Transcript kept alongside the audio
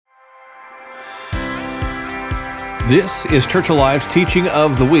This is Church Alive's Teaching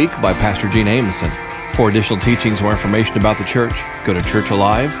of the Week by Pastor Gene Amundson. For additional teachings or information about the church, go to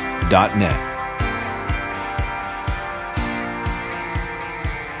churchalive.net.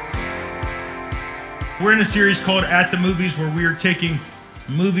 We're in a series called At the Movies, where we are taking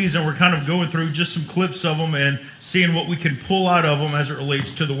movies and we're kind of going through just some clips of them and seeing what we can pull out of them as it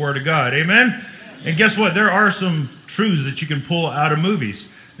relates to the Word of God. Amen? And guess what? There are some truths that you can pull out of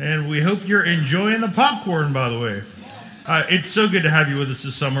movies. And we hope you're enjoying the popcorn, by the way. It's so good to have you with us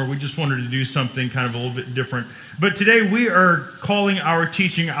this summer. We just wanted to do something kind of a little bit different. But today we are calling our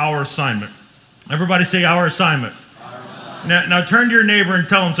teaching our assignment. Everybody say our assignment. Now turn to your neighbor and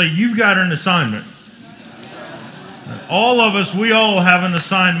tell them, say, you've got an assignment. All of us, we all have an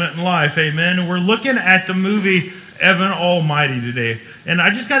assignment in life, amen? And we're looking at the movie Evan Almighty today. And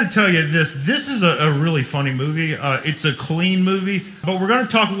I just got to tell you this is a really funny movie. It's a clean movie, but we're going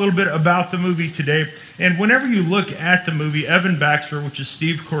to talk a little bit about the movie today. And whenever you look at the movie, Evan Baxter, which is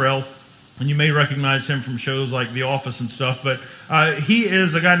Steve Carell, and you may recognize him from shows like The Office and stuff, but he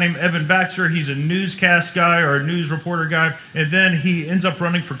is a guy named Evan Baxter. He's a newscast guy or a news reporter guy, and then he ends up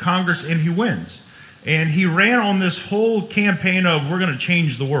running for Congress and he wins. And he ran on this whole campaign of, we're going to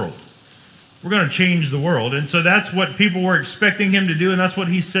change the world. We're going to change the world. And so that's what people were expecting him to do, and that's what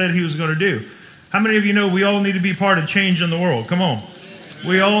he said he was going to do. How many of you know we all need to be part of changing the world? Come on.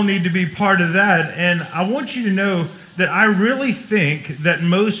 We all need to be part of that. And I want you to know that I really think that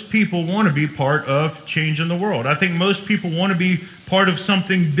most people want to be part of changing the world. I think most people want to be part of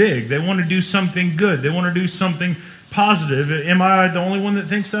something big. They want to do something good. They want to do something positive. Am I the only one that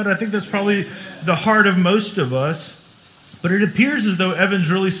thinks that? I think that's probably the heart of most of us. But it appears as though Evan's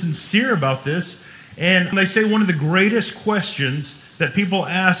really sincere about this. And they say one of the greatest questions that people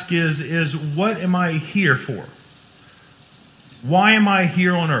ask is what am I here for? Why am I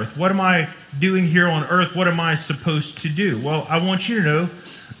here on earth? What am I doing here on earth? What am I supposed to do? Well, I want you to know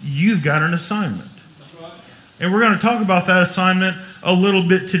you've got an assignment. And we're going to talk about that assignment a little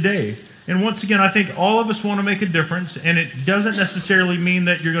bit today. And once again, I think all of us want to make a difference, and it doesn't necessarily mean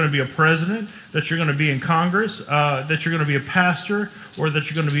that you're going to be a president, that you're going to be in Congress, that you're going to be a pastor, or that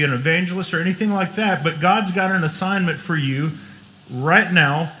you're going to be an evangelist or anything like that, but God's got an assignment for you right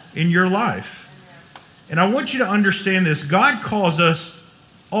now in your life. And I want you to understand this. God calls us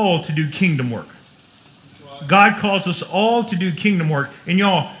all to do kingdom work. God calls us all to do kingdom work. And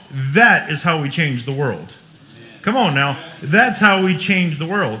y'all, that is how we change the world. Come on now. That's how we change the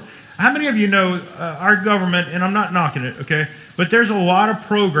world. How many of you know our government, and I'm not knocking it, okay, but there's a lot of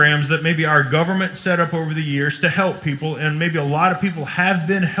programs that maybe our government set up over the years to help people, and maybe a lot of people have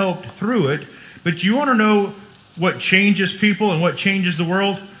been helped through it, but you want to know what changes people and what changes the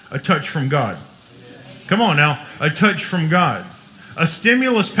world? A touch from God. Come on now, a touch from God. A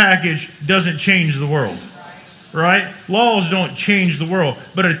stimulus package doesn't change the world, right? Laws don't change the world,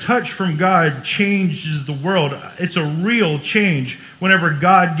 but a touch from God changes the world. It's a real change whenever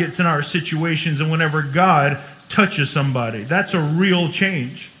God gets in our situations and whenever God touches somebody. That's a real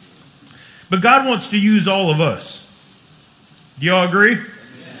change. But God wants to use all of us. Do y'all agree?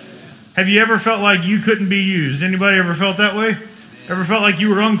 Have you ever felt like you couldn't be used? Anybody ever felt that way? Ever felt like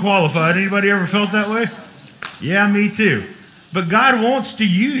you were unqualified? Anybody ever felt that way? Yeah, me too. But God wants to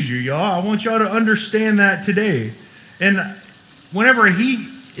use you, y'all. I want y'all to understand that today. And whenever He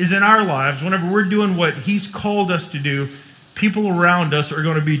is in our lives, whenever we're doing what He's called us to do, people around us are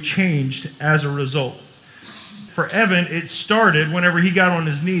going to be changed as a result. For Evan, it started whenever he got on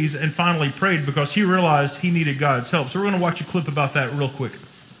his knees and finally prayed because he realized he needed God's help. So we're going to watch a clip about that real quick.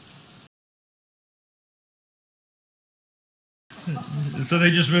 So they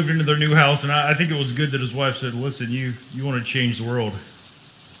just moved into their new house, and I think it was good that his wife said, listen, you want to change the world.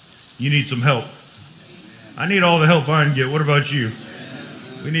 You need some help. I need all the help I can get. What about you?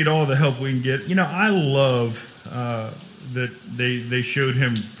 We need all the help we can get. You know, I love that they showed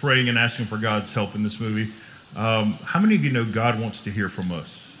him praying and asking for God's help in this movie. How many of you know God wants to hear from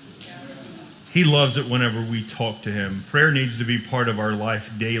us? He loves it whenever we talk to Him. Prayer needs to be part of our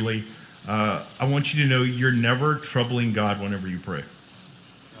life daily. I want you to know you're never troubling God whenever you pray.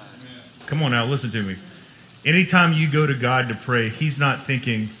 Come on now, listen to me. Anytime you go to God to pray, He's not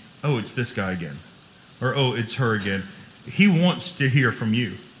thinking, oh, it's this guy again, or oh, it's her again. He wants to hear from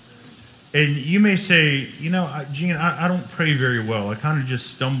you. And you may say, you know, Gene, I don't pray very well. I kind of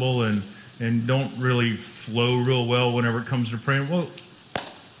just stumble and don't really flow real well whenever it comes to praying. Well,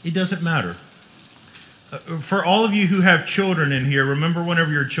 it doesn't matter. For all of you who have children in here, remember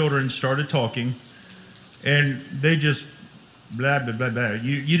whenever your children started talking and they just blah, blah, blah, blah.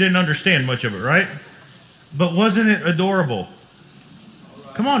 You didn't understand much of it, right? But wasn't it adorable?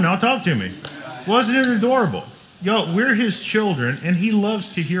 Come on now, talk to me. Wasn't it adorable? Y'all, we're his children, and he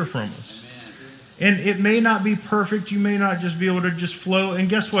loves to hear from us. And it may not be perfect. You may not just be able to just flow. And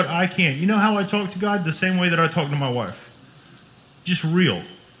guess what? I can't. You know how I talk to God? The same way that I talk to my wife. Just real.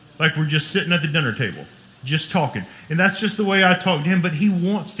 Like we're just sitting at the dinner table, just talking. And that's just the way I talk to him, but he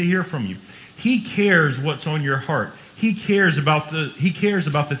wants to hear from you. He cares what's on your heart. He cares about the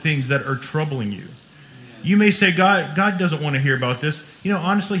things that are troubling you. You may say, God doesn't want to hear about this. You know,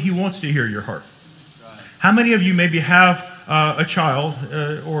 honestly, he wants to hear your heart. How many of you maybe have a child,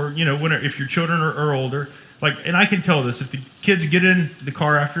 or you know, if your children are older, like, and I can tell this, if the kids get in the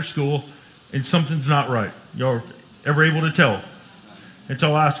car after school and something's not right, y'all ever able to tell? And so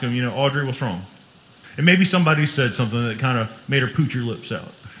I'll ask them, you know, Audrey, what's wrong? And maybe somebody said something that kind of made her pooch her lips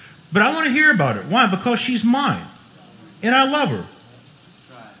out. But I want to hear about it. Why? Because she's mine, and I love her.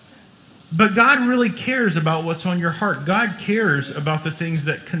 But God really cares about what's on your heart. God cares about the things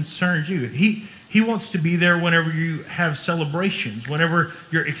that concern you. He wants to be there whenever you have celebrations, whenever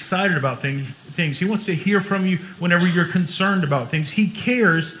you're excited about things. He wants to hear from you whenever you're concerned about things. He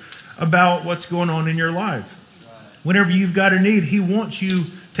cares about what's going on in your life. Whenever you've got a need, he wants you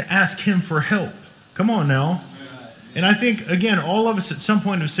to ask him for help. Come on now. And I think, again, all of us at some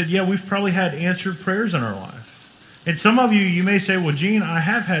point have said, yeah, we've probably had answered prayers in our life. And some of you may say, well, Gene, I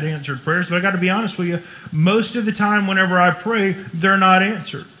have had answered prayers, but I got to be honest with you, most of the time whenever I pray, they're not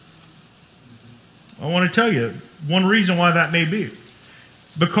answered. I want to tell you one reason why that may be.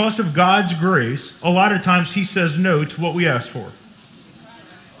 Because of God's grace, a lot of times he says no to what we ask for.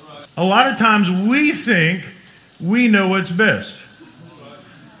 A lot of times we think we know what's best.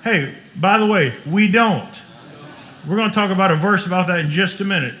 Hey, by the way, we don't. We're going to talk about a verse about that in just a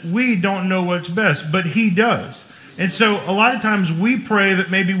minute. We don't know what's best, but he does. And so a lot of times we pray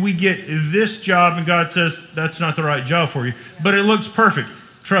that maybe we get this job and God says, that's not the right job for you, but it looks perfect.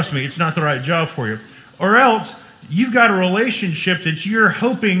 Trust me, it's not the right job for you. Or else you've got a relationship that you're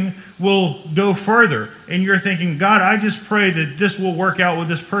hoping will go further. And you're thinking, God, I just pray that this will work out with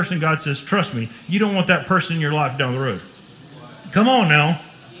this person. God says, trust me, you don't want that person in your life down the road. Come on now.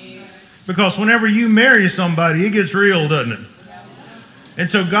 Because whenever you marry somebody, it gets real, doesn't it? And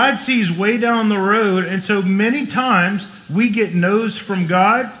so God sees way down the road. And so many times we get no's from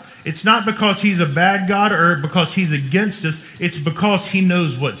God. It's not because he's a bad God or because he's against us. It's because he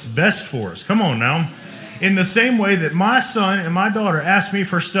knows what's best for us. Come on now. In the same way that my son and my daughter ask me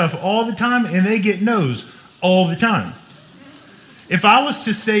for stuff all the time and they get no's all the time. If I was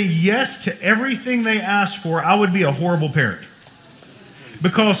to say yes to everything they ask for, I would be a horrible parent.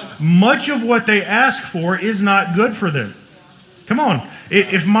 Because much of what they ask for is not good for them. Come on.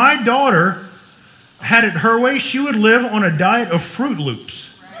 If my daughter had it her way, she would live on a diet of Fruit Loops.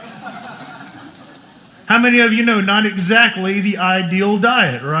 How many of you know not exactly the ideal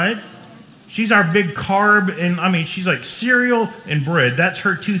diet, right? She's our big carb, and she's like cereal and bread. That's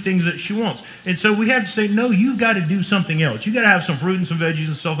her two things that she wants. And so we have to say, no, you've got to do something else. You got to have some fruit and some veggies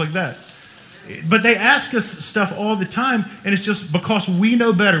and stuff like that. But they ask us stuff all the time, and it's just because we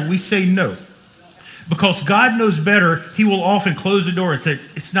know better, we say no. Because God knows better, he will often close the door and say,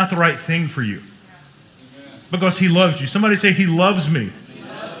 it's not the right thing for you. Because he loves you. Somebody say, he loves me.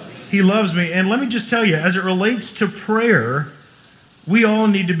 He loves me. And let me just tell you, as it relates to prayer, we all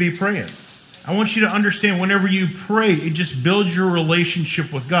need to be praying. I want you to understand, whenever you pray, it just builds your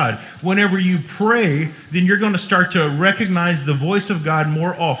relationship with God. Whenever you pray, then you're going to start to recognize the voice of God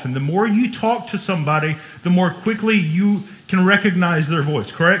more often. The more you talk to somebody, the more quickly you can recognize their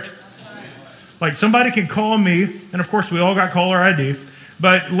voice, correct? Like somebody can call me, and of course we all got caller ID,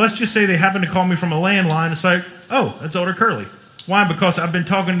 but let's just say they happen to call me from a landline. It's like, oh, that's Elder Curley. Why? Because I've been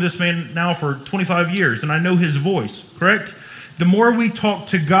talking to this man now for 25 years, and I know his voice, correct? The more we talk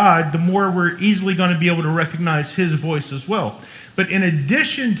to God, the more we're easily going to be able to recognize his voice as well. But in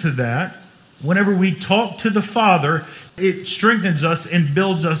addition to that, whenever we talk to the Father, it strengthens us and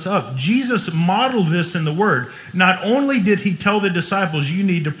builds us up. Jesus modeled this in the Word. Not only did he tell the disciples, you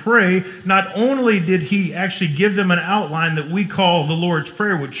need to pray, not only did he actually give them an outline that we call the Lord's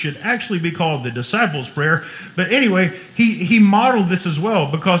Prayer, which should actually be called the disciples' prayer, but anyway, he modeled this as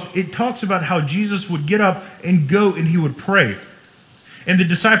well, because it talks about how Jesus would get up and go and he would pray. And the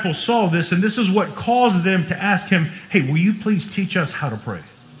disciples saw this, and this is what caused them to ask him, hey, will you please teach us how to pray?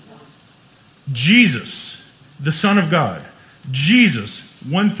 Jesus, the Son of God, Jesus,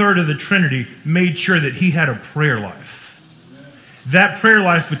 1/3 of the Trinity, made sure that he had a prayer life. That prayer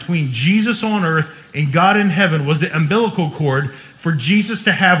life between Jesus on earth and God in heaven was the umbilical cord for Jesus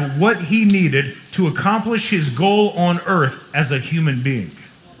to have what he needed to accomplish his goal on earth as a human being.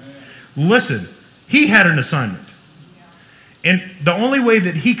 Listen, he had an assignment. And the only way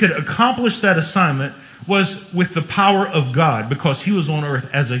that he could accomplish that assignment was with the power of God because he was on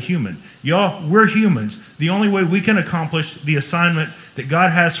earth as a human. Y'all, we're humans. The only way we can accomplish the assignment that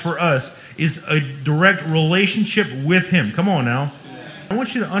God has for us is a direct relationship with him. Come on now. I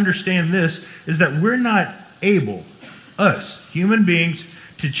want you to understand this, is that we're not able, us, human beings,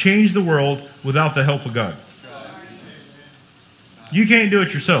 to change the world without the help of God. You can't do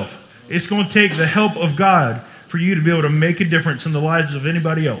it yourself. It's going to take the help of God for you to be able to make a difference in the lives of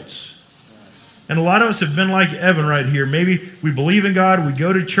anybody else. And a lot of us have been like Evan right here. Maybe we believe in God, we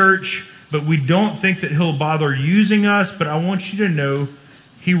go to church, but we don't think that he'll bother using us. But I want you to know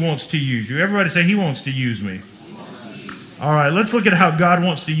he wants to use you. Everybody say, he wants to use me. All right, let's look at how God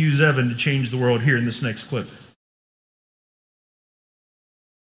wants to use Evan to change the world here in this next clip.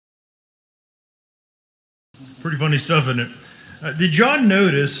 Pretty funny stuff, isn't it? Did John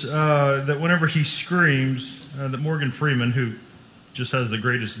notice that whenever he screams, that Morgan Freeman, who just has the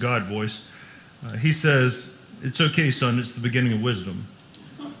greatest God voice, he says, "It's okay, son, it's the beginning of wisdom."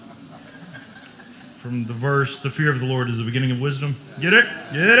 From the verse, "The fear of the Lord is the beginning of wisdom." Get it?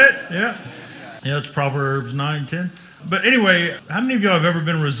 Get it? Yeah. Yeah, it's Proverbs 9:10. But anyway, how many of y'all have ever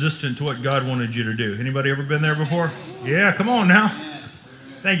been resistant to what God wanted you to do? Anybody ever been there before? Yeah, come on now.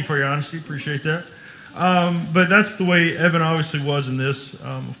 Thank you for your honesty. Appreciate that. But that's the way Evan obviously was in this.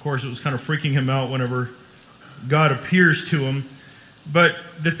 Of course, it was kind of freaking him out whenever God appears to him. But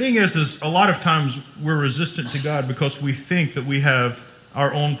the thing is a lot of times we're resistant to God because we think that we have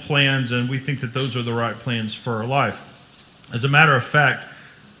our own plans and we think that those are the right plans for our life. As a matter of fact,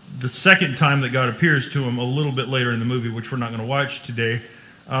 the second time that God appears to him a little bit later in the movie, which we're not going to watch today,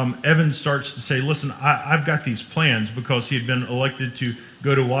 Evan starts to say, "Listen, I've got these plans," because he had been elected to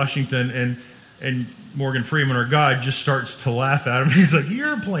go to Washington, and Morgan Freeman, or God, just starts to laugh at him. He's like,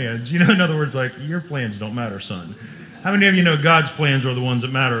 "Your plans," in other words, like, "Your plans don't matter, son." How many of you know God's plans are the ones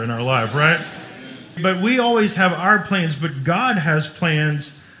that matter in our life, right? But we always have our plans, but God has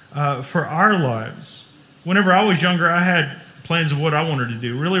plans for our lives. Whenever I was younger, I had plans of what I wanted to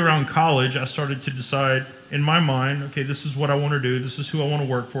do. Really around college, I started to decide in my mind, okay, this is what I want to do. This is who I want to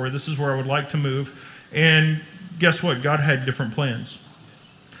work for. This is where I would like to move. And guess what? God had different plans.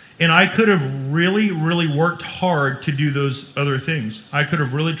 And I could have really, really worked hard to do those other things. I could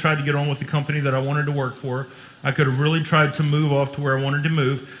have really tried to get on with the company that I wanted to work for. I could have really tried to move off to where I wanted to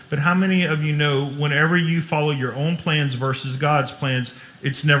move. But how many of you know whenever you follow your own plans versus God's plans,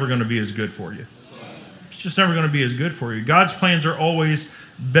 it's never going to be as good for you? It's just never going to be as good for you. God's plans are always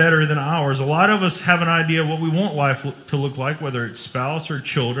better than ours. A lot of us have an idea of what we want life to look like, whether it's spouse or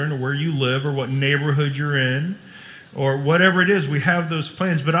children or where you live or what neighborhood you're in, or whatever it is. We have those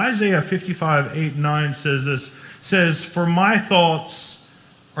plans. But Isaiah 55:8-9 says this, says, "For my thoughts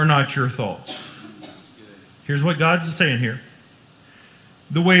are not your thoughts." Here's what God's saying here.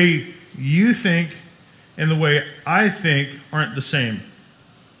 The way you think and the way I think aren't the same.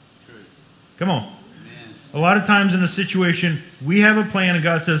 Come on. A lot of times in a situation, we have a plan and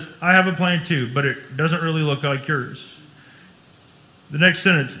God says, "I have a plan too," but it doesn't really look like yours. The next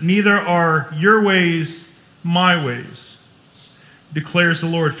sentence, "Neither are your ways my ways, declares the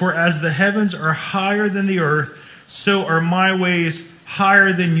Lord. For as the heavens are higher than the earth, so are my ways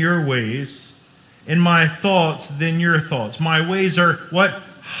higher than your ways, and my thoughts than your thoughts." My ways are what?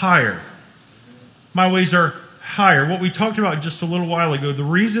 Higher. My ways are higher. What we talked about just a little while ago, the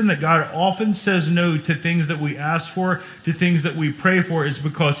reason that God often says no to things that we ask for, to things that we pray for, is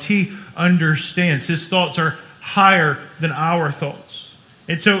because he understands. His thoughts are higher than our thoughts.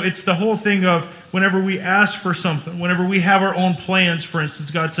 And so it's the whole thing of whenever we ask for something, whenever we have our own plans, for instance,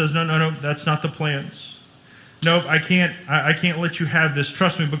 God says, no, that's not the plans. Nope, I can't let you have this.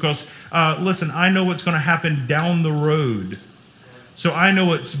 Trust me, because listen, I know what's going to happen down the road. So I know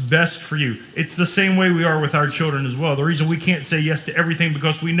what's best for you. It's the same way we are with our children as well. The reason we can't say yes to everything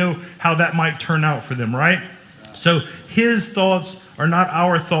because we know how that might turn out for them, right? So his thoughts are not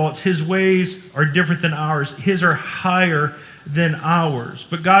our thoughts. His ways are different than ours. His are higher than ours.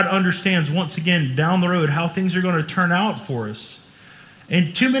 But God understands, once again, down the road, how things are going to turn out for us.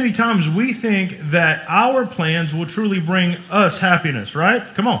 And too many times we think that our plans will truly bring us happiness, right?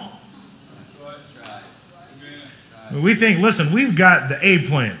 Come on. We think, listen, we've got the A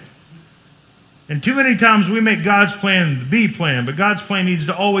plan. And too many times we make God's plan the B plan, but God's plan needs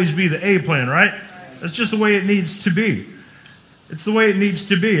to always be the A plan, right? That's just the way it needs to be. It's the way it needs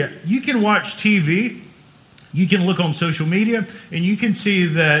to be. You can watch TV, you can look on social media, and you can see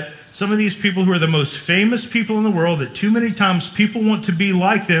that some of these people who are the most famous people in the world, that too many times people want to be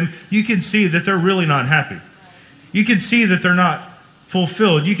like them, you can see that they're really not happy. You can see that they're not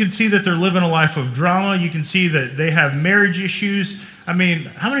fulfilled. You can see that they're living a life of drama. You can see that they have marriage issues. I mean,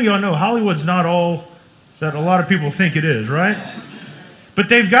 how many of y'all know Hollywood's not all that a lot of people think it is, right? But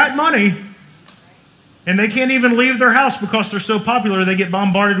they've got money, and they can't even leave their house because they're so popular. They get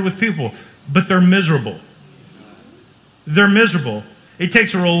bombarded with people, but they're miserable. They're miserable. It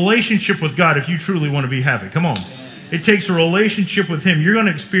takes a relationship with God if you truly want to be happy. Come on. It takes a relationship with Him. You're going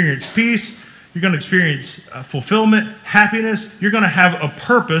to experience peace. You're going to experience fulfillment, happiness. You're going to have a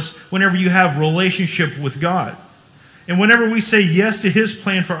purpose whenever you have relationship with God. And whenever we say yes to His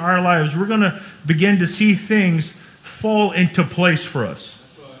plan for our lives, we're going to begin to see things fall into place for us.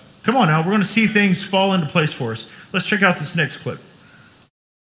 Come on now, we're going to see things fall into place for us. Let's check out this next clip.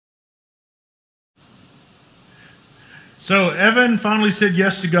 So Evan finally said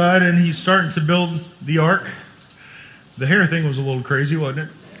yes to God, and he's starting to build the ark. The hair thing was a little crazy, wasn't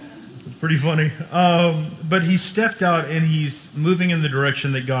it? Pretty funny. But he stepped out, and he's moving in the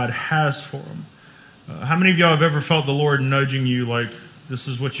direction that God has for him. How many of y'all have ever felt the Lord nudging you like, this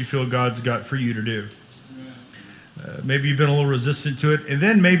is what you feel God's got for you to do? Maybe you've been a little resistant to it. And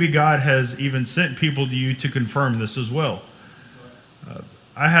then maybe God has even sent people to you to confirm this as well.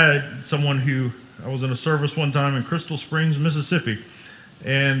 I had someone I was in a service one time in Crystal Springs, Mississippi.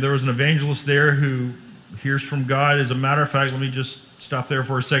 And there was an evangelist there who hears from God. As a matter of fact, let me just stop there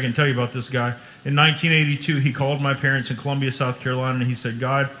for a second and tell you about this guy. In 1982, he called my parents in Columbia, South Carolina, and he said,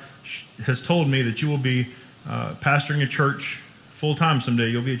 God has told me that you will be pastoring a church full-time someday.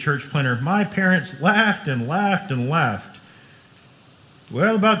 You'll be a church planter. My parents laughed and laughed and laughed.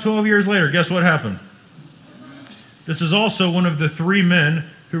 Well, about 12 years later, guess what happened? This is also one of the 3 men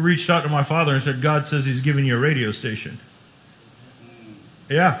who reached out to my father and said, God says He's giving you a radio station.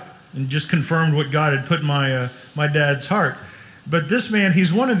 Yeah, and just confirmed what God had put in my dad's heart. But this man,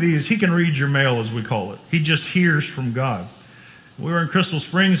 he's one of these, he can read your mail, as we call it. He just hears from God. We were in Crystal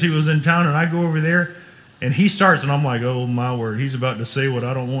Springs, he was in town, and I go over there, and he starts, and I'm like, oh my word, he's about to say what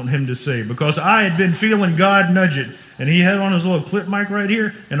I don't want him to say, because I had been feeling God nudge it, and he had on his little clip mic right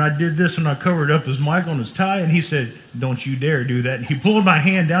here, and I did this, and I covered up his mic on his tie, and he said, don't you dare do that, and he pulled my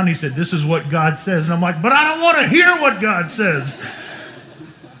hand down, and he said, this is what God says, and I'm like, but I don't want to hear what God says.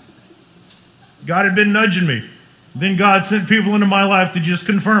 God had been nudging me. Then God sent people into my life to just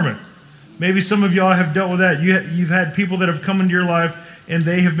confirm it. Maybe some of y'all have dealt with that. You've had people that have come into your life and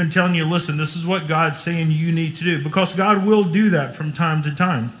they have been telling you, listen, this is what God's saying you need to do. Because God will do that from time to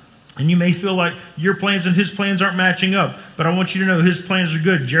time. And you may feel like your plans and His plans aren't matching up. But I want you to know His plans are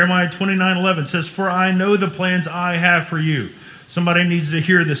good. Jeremiah 29:11 says, for I know the plans I have for you. Somebody needs to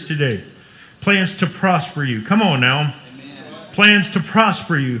hear this today. Plans to prosper you. Come on now. Amen. Plans to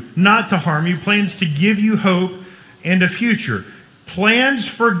prosper you, not to harm you. Plans to give you hope and a future. Plans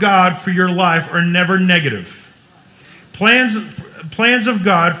for God for your life are never negative. Plans of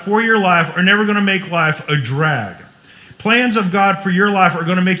God for your life are never going to make life a drag. Plans of God for your life are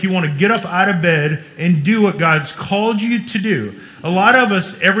going to make you want to get up out of bed and do what God's called you to do. A lot of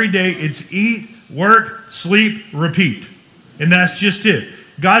us, every day, it's eat, work, sleep, repeat. And that's just it.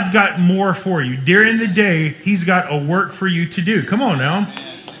 God's got more for you. During the day, He's got a work for you to do. Come on now.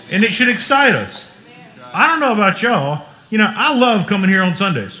 And it should excite us. I don't know about y'all. I love coming here on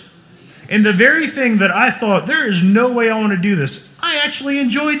Sundays. And the very thing that I thought, there is no way I want to do this, I actually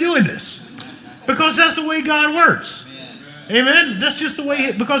enjoy doing this. Because that's the way God works. Amen? That's just the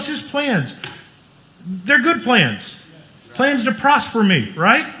way, because His plans, they're good plans. Plans to prosper me,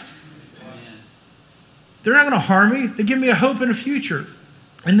 right? They're not going to harm me. They give me a hope and a future.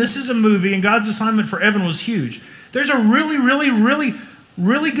 And this is a movie, and God's assignment for Evan was huge. There's a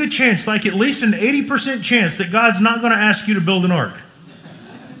really good chance, like at least an 80% chance, that God's not going to ask you to build an ark.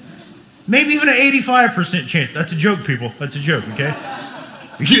 Maybe even an 85% chance. That's a joke, people. That's a joke, okay?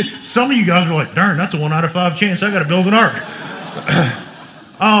 Some of you guys are like, darn, that's a 1 out of 5 chance I got to build an ark.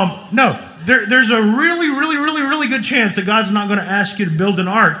 No, there's a really good chance that God's not going to ask you to build an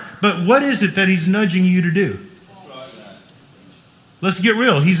ark. But what is it that He's nudging you to do? Let's get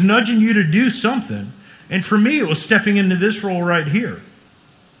real. He's nudging you to do something. And for me, it was stepping into this role right here.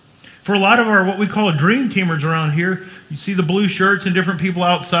 For a lot of our, what we call dream teamers around here, you see the blue shirts and different people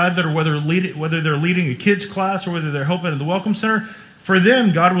outside that are whether they're leading a kids class or whether they're helping at the Welcome Center. For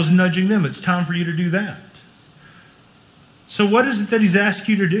them, God was nudging them. It's time for you to do that. So what is it that He's asked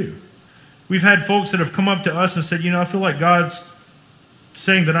you to do? We've had folks that have come up to us and said, I feel like God's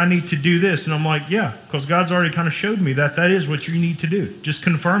saying that I need to do this. And I'm like, yeah, because God's already kind of showed me that is what you need to do. Just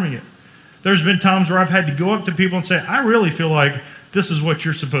confirming it. There's been times where I've had to go up to people and say, I really feel like this is what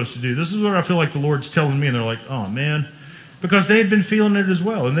you're supposed to do. This is what I feel like the Lord's telling me. And they're like, oh, man. Because they had been feeling it as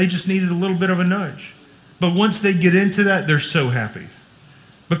well. And they just needed a little bit of a nudge. But once they get into that, they're so happy.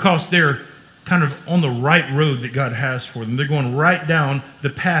 Because they're kind of on the right road that God has for them. They're going right down the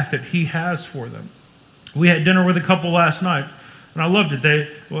path that He has for them. We had dinner with a couple last night, and I loved it.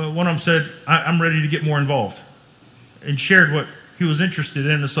 One of them said, I'm ready to get more involved, and shared what he was interested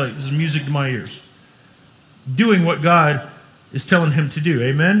in. It's like, this is music to my ears. Doing what God is telling him to do.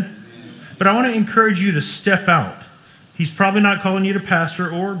 Amen? But I want to encourage you to step out. He's probably not calling you to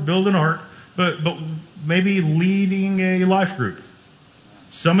pastor or build an ark, but maybe leading a life group.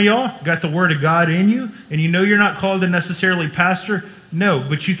 Some of y'all got the word of God in you, and you know you're not called to necessarily pastor. No,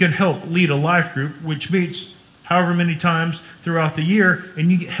 but you can help lead a life group, which meets however many times throughout the year,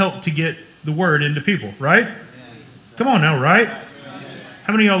 and you help to get the word into people, right? Come on now, right?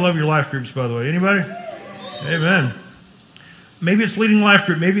 How many of y'all love your life groups, by the way? Anybody? Amen. Maybe it's leading life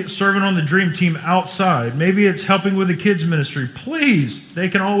group. Maybe it's serving on the dream team outside. Maybe it's helping with the kids ministry. Please, they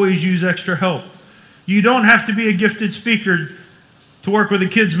can always use extra help. You don't have to be a gifted speaker to work with a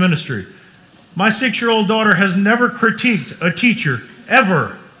kids ministry. My 6-year-old daughter has never critiqued a teacher,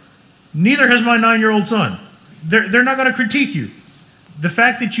 ever. Neither has my 9-year-old son. They're not going to critique you. The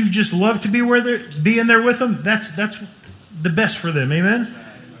fact that you just love to be in there with them, that's the best for them. Amen?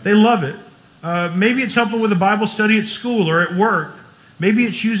 They love it. Maybe it's helping with a Bible study at school or at work. Maybe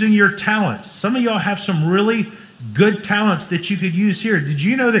it's using your talent. Some of y'all have some really good talents that you could use here. Did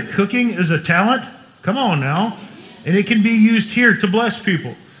you know that cooking is a talent? Come on now. And it can be used here to bless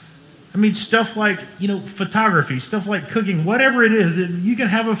people. I mean, stuff like, photography, stuff like cooking, whatever it is, you can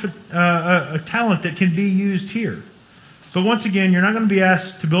have a talent that can be used here. But once again, you're not going to be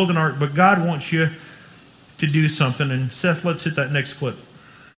asked to build an ark, but God wants you to do something. And Seth, let's hit that next clip.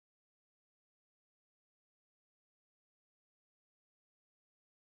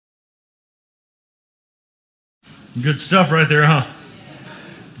 Good stuff right there, huh?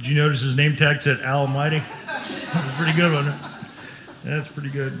 Did you notice his name tag said Almighty? Pretty good, wasn't it? That's pretty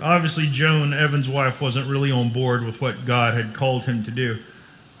good. Obviously, Joan, Evan's wife, wasn't really on board with what God had called him to do.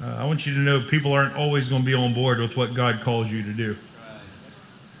 I want you to know people aren't always going to be on board with what God calls you to do.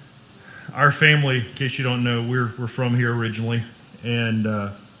 Our family, in case you don't know, we're from here originally, and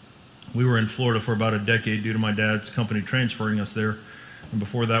we were in Florida for about a decade due to my dad's company transferring us there. And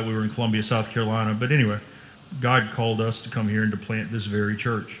before that, we were in Columbia, South Carolina. But anyway, God called us to come here and to plant this very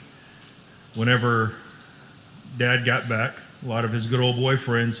church. Whenever Dad got back, a lot of his good old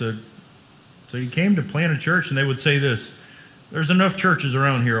boyfriends said, so you came to plant a church? And they would say this, there's enough churches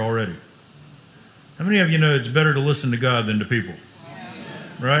around here already. How many of you know it's better to listen to God than to people?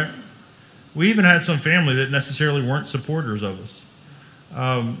 Right? We even had some family that necessarily weren't supporters of us.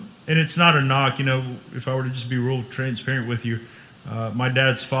 And it's not a knock, if I were to just be real transparent with you, my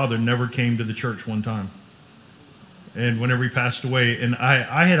dad's father never came to the church one time. And whenever he passed away, and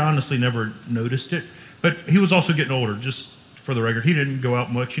I had honestly never noticed it, but he was also getting older, just for the record. He didn't go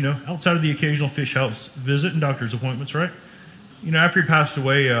out much, outside of the occasional fish house visit and doctor's appointments, right? After he passed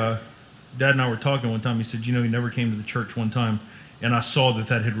away, Dad and I were talking one time. He said, he never came to the church one time, and I saw that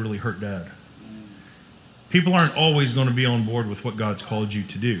had really hurt Dad. People aren't always going to be on board with what God's called you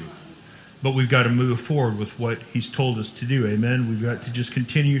to do, but we've got to move forward with what he's told us to do, amen? We've got to just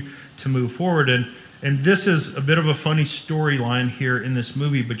continue to move forward, and this is a bit of a funny storyline here in this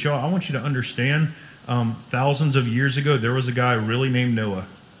movie, but y'all, I want you to understand, thousands of years ago, there was a guy really named Noah.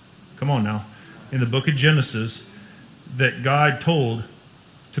 Come on now. In the book of Genesis, that God told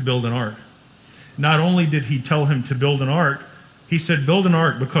to build an ark. Not only did he tell him to build an ark, he said, build an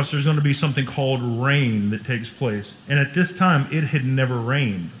ark because there's going to be something called rain that takes place. And at this time, it had never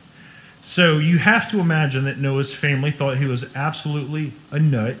rained. So you have to imagine that Noah's family thought he was absolutely a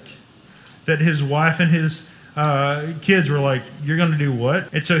nut, that his wife and his kids were like, you're going to do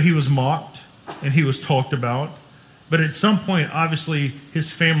what? And so he was mocked and he was talked about. But at some point, obviously,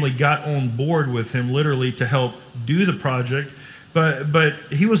 his family got on board with him literally to help do the project. But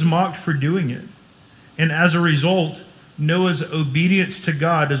he was mocked for doing it. And as a result, Noah's obedience to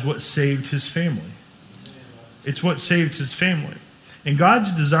God is what saved his family. It's what saved his family. And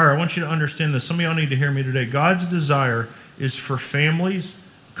God's desire, I want you to understand this. Some of y'all need to hear me today. God's desire is for families,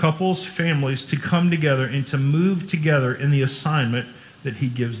 couples, families to come together and to move together in the assignment that he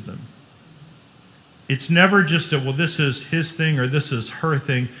gives them. It's never just this is his thing or this is her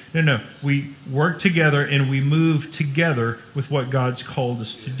thing. No. We work together and we move together with what God's called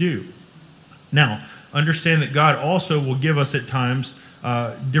us to do. Now, understand that God also will give us at times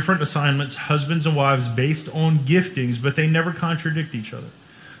different assignments, husbands and wives, based on giftings, but they never contradict each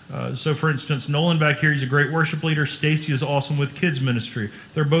other. So, for instance, Nolan back here, he's a great worship leader. Stacy is awesome with kids ministry.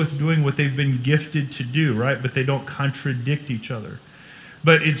 They're both doing what they've been gifted to do, right? But they don't contradict each other.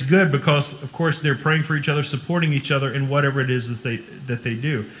 But it's good because, of course, they're praying for each other, supporting each other in whatever it is that they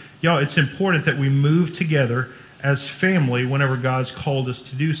do. Y'all, it's important that we move together as family whenever God's called us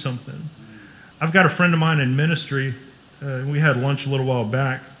to do something. I've got a friend of mine in ministry. We had lunch a little while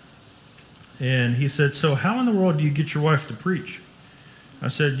back. And he said, so how in the world do you get your wife to preach? I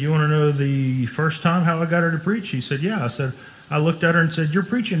said, you want to know the first time how I got her to preach? He said, yeah. I said, I looked at her and said, you're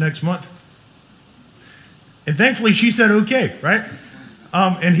preaching next month. And thankfully she said, okay, right?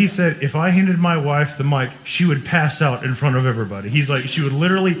 And he said, if I handed my wife the mic, she would pass out in front of everybody. He's like, she would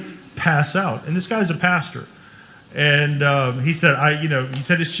literally pass out. And this guy's a pastor. And he said, he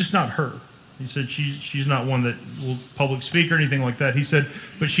said, it's just not her. He said, she's not one that will public speak or anything like that. He said,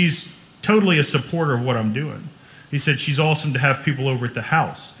 but she's totally a supporter of what I'm doing. He said, she's awesome to have people over at the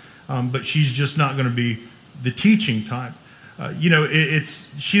house, but she's just not going to be the teaching type.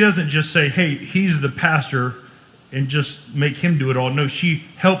 She doesn't just say, hey, he's the pastor and just make him do it all. No, she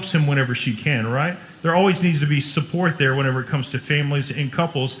helps him whenever she can, right? There always needs to be support there whenever it comes to families and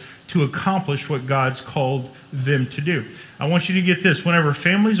couples to accomplish what God's called them to do. I want you to get this. Whenever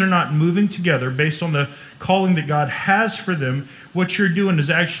families are not moving together based on the calling that God has for them, what you're doing is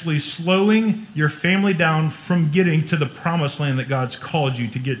actually slowing your family down from getting to the promised land that God's called you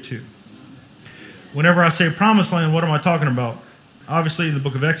to get to. Whenever I say promised land, what am I talking about? Obviously, in the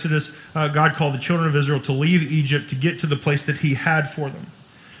book of Exodus, God called the children of Israel to leave Egypt to get to the place that he had for them.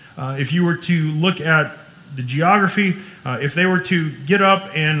 If you were to look at the geography, if they were to get up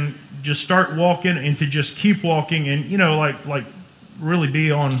and just start walking and to just keep walking and, like really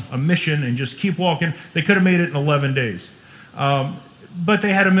be on a mission and just keep walking, they could have made it in 11 days. But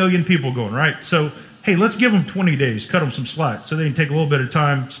they had 1 million people going, right? So, hey, let's give them 20 days, cut them some slack so they can take a little bit of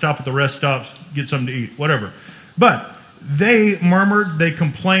time, stop at the rest stops, get something to eat, whatever. But they murmured, they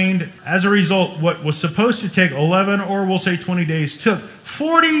complained. As a result, what was supposed to take 11 or we'll say 20 days took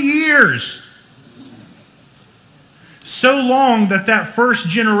 40 years. So long that first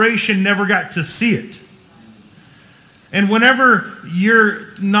generation never got to see it. And whenever you're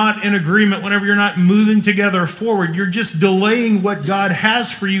not in agreement, whenever you're not moving together forward, you're just delaying what God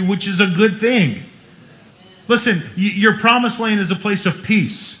has for you, which is a good thing. Listen, your promised land is a place of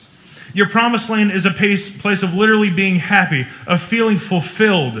peace. Your promised land is a place of literally being happy, of feeling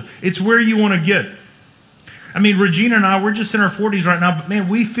fulfilled. It's where you want to get. I mean, Regina and I, we're just in our 40s right now, but man,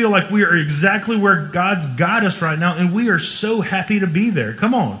 we feel like we are exactly where God's got us right now, and we are so happy to be there.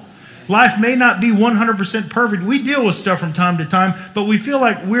 Come on. Life may not be 100% perfect. We deal with stuff from time to time, but we feel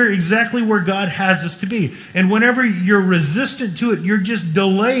like we're exactly where God has us to be. And whenever you're resistant to it, you're just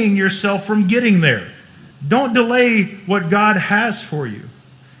delaying yourself from getting there. Don't delay what God has for you.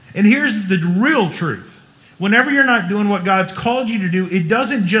 And here's the real truth. Whenever you're not doing what God's called you to do, it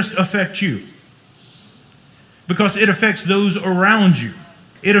doesn't just affect you, because it affects those around you.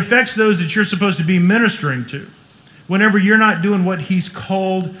 It affects those that you're supposed to be ministering to whenever you're not doing what he's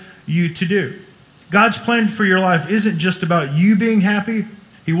called you to do. God's plan for your life isn't just about you being happy.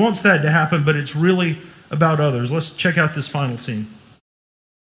 He wants that to happen, but it's really about others. Let's check out this final scene.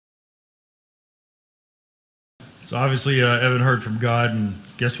 So obviously Evan heard from God, and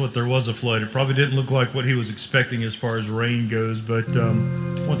guess what? There was a flood. It probably didn't look like what he was expecting as far as rain goes, but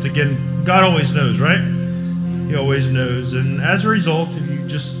once again, God always knows, right? He always knows. And as a result, if you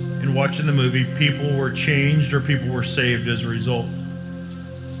just, in watching the movie, people were changed or people were saved as a result.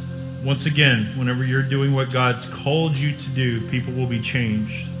 Once again, whenever you're doing what God's called you to do, people will be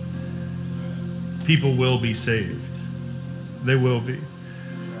changed. People will be saved. They will be.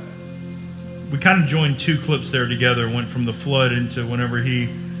 We kind of joined two clips there together, went from the flood into whenever he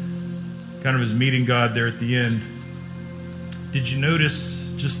kind of is meeting God there at the end. Did you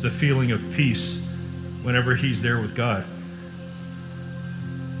notice just the feeling of peace whenever he's there with God?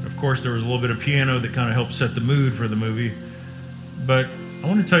 Of course, there was a little bit of piano that kind of helped set the mood for the movie. But I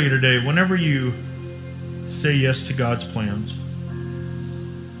want to tell you today, whenever you say yes to God's plans,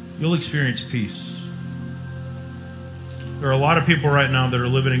 you'll experience peace. There are a lot of people right now that are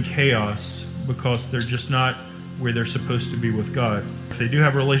living in chaos because they're just not where they're supposed to be with God. If they do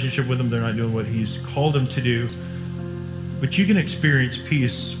have a relationship with him, they're not doing what he's called them to do. But you can experience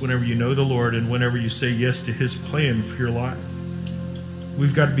peace whenever you know the Lord and whenever you say yes to his plan for your life.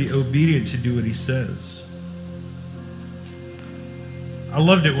 We've got to be obedient to do what he says. I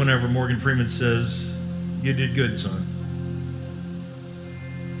loved it whenever Morgan Freeman says, "You did good, son."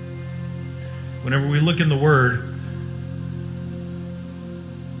 Whenever we look in the Word,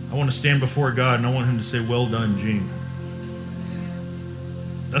 I want to stand before God and I want him to say, "Well done, Gene."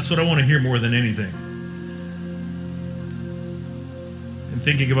 That's what I want to hear more than anything. And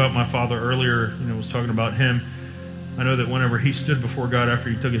thinking about my father earlier, was talking about him. I know that whenever he stood before God after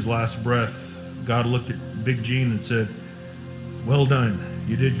he took his last breath, God looked at Big Gene and said, "Well done.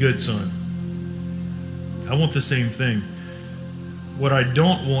 You did good, son." I want the same thing. What I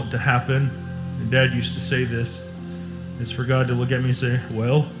don't want to happen And Dad used to say this. It's for God to look at me and say,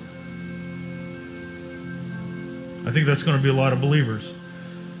 well, I think that's going to be a lot of believers.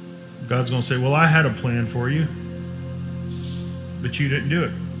 God's going to say, well, I had a plan for you, but you didn't do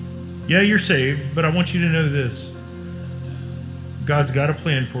it. Yeah, you're saved, but I want you to know this. God's got a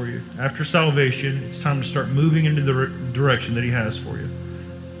plan for you. After salvation, it's time to start moving into the direction that He has for you.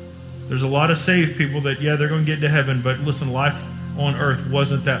 There's a lot of saved people that, yeah, they're going to get to heaven, but listen, life on earth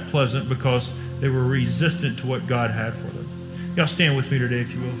wasn't that pleasant because they were resistant to what God had for them. Y'all stand with me today,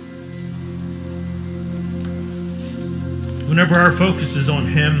 if you will. Whenever our focus is on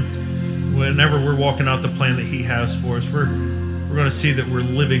Him, whenever we're walking out the plan that He has for us, we're going to see that we're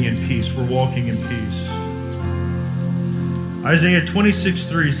living in peace. We're walking in peace. Isaiah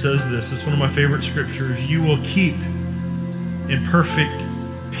 26:3 says this. It's one of my favorite scriptures. You will keep in perfect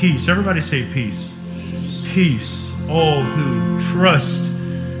peace. Everybody say peace. Peace. All who trust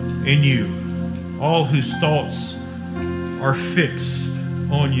in you. All whose thoughts are fixed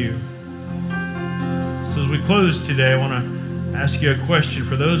on you. So as we close today, I want to ask you a question.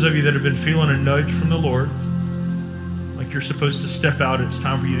 For those of you that have been feeling a nudge from the Lord, like you're supposed to step out, it's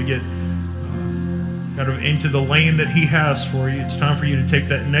time for you to get kind of into the lane that He has for you. It's time for you to take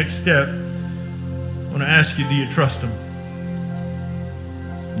that next step. I want to ask you, do you trust Him?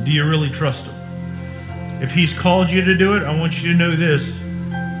 Do you really trust Him? If He's called you to do it, I want you to know this.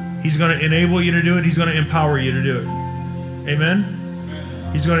 He's going to enable you to do it. He's going to empower you to do it. Amen?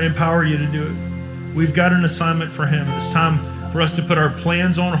 He's going to empower you to do it. We've got an assignment for Him. It's time for us to put our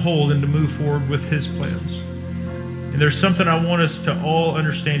plans on hold and to move forward with His plans. And there's something I want us to all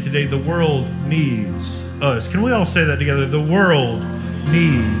understand today. The world needs us. Can we all say that together? The world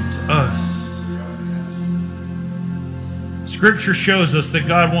needs us. Scripture shows us that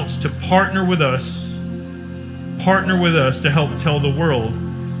God wants to partner with us to help tell the world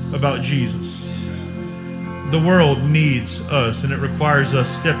about Jesus. The world needs us, and it requires us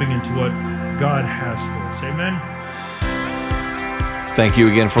stepping into what God has for us. Amen? Thank you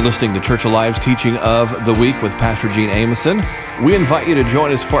again for listening to Church Alive's Teaching of the Week with Pastor Gene Ameson. We invite you to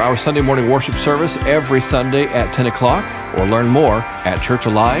join us for our Sunday morning worship service every Sunday at 10 o'clock, or learn more at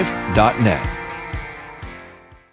churchalive.net.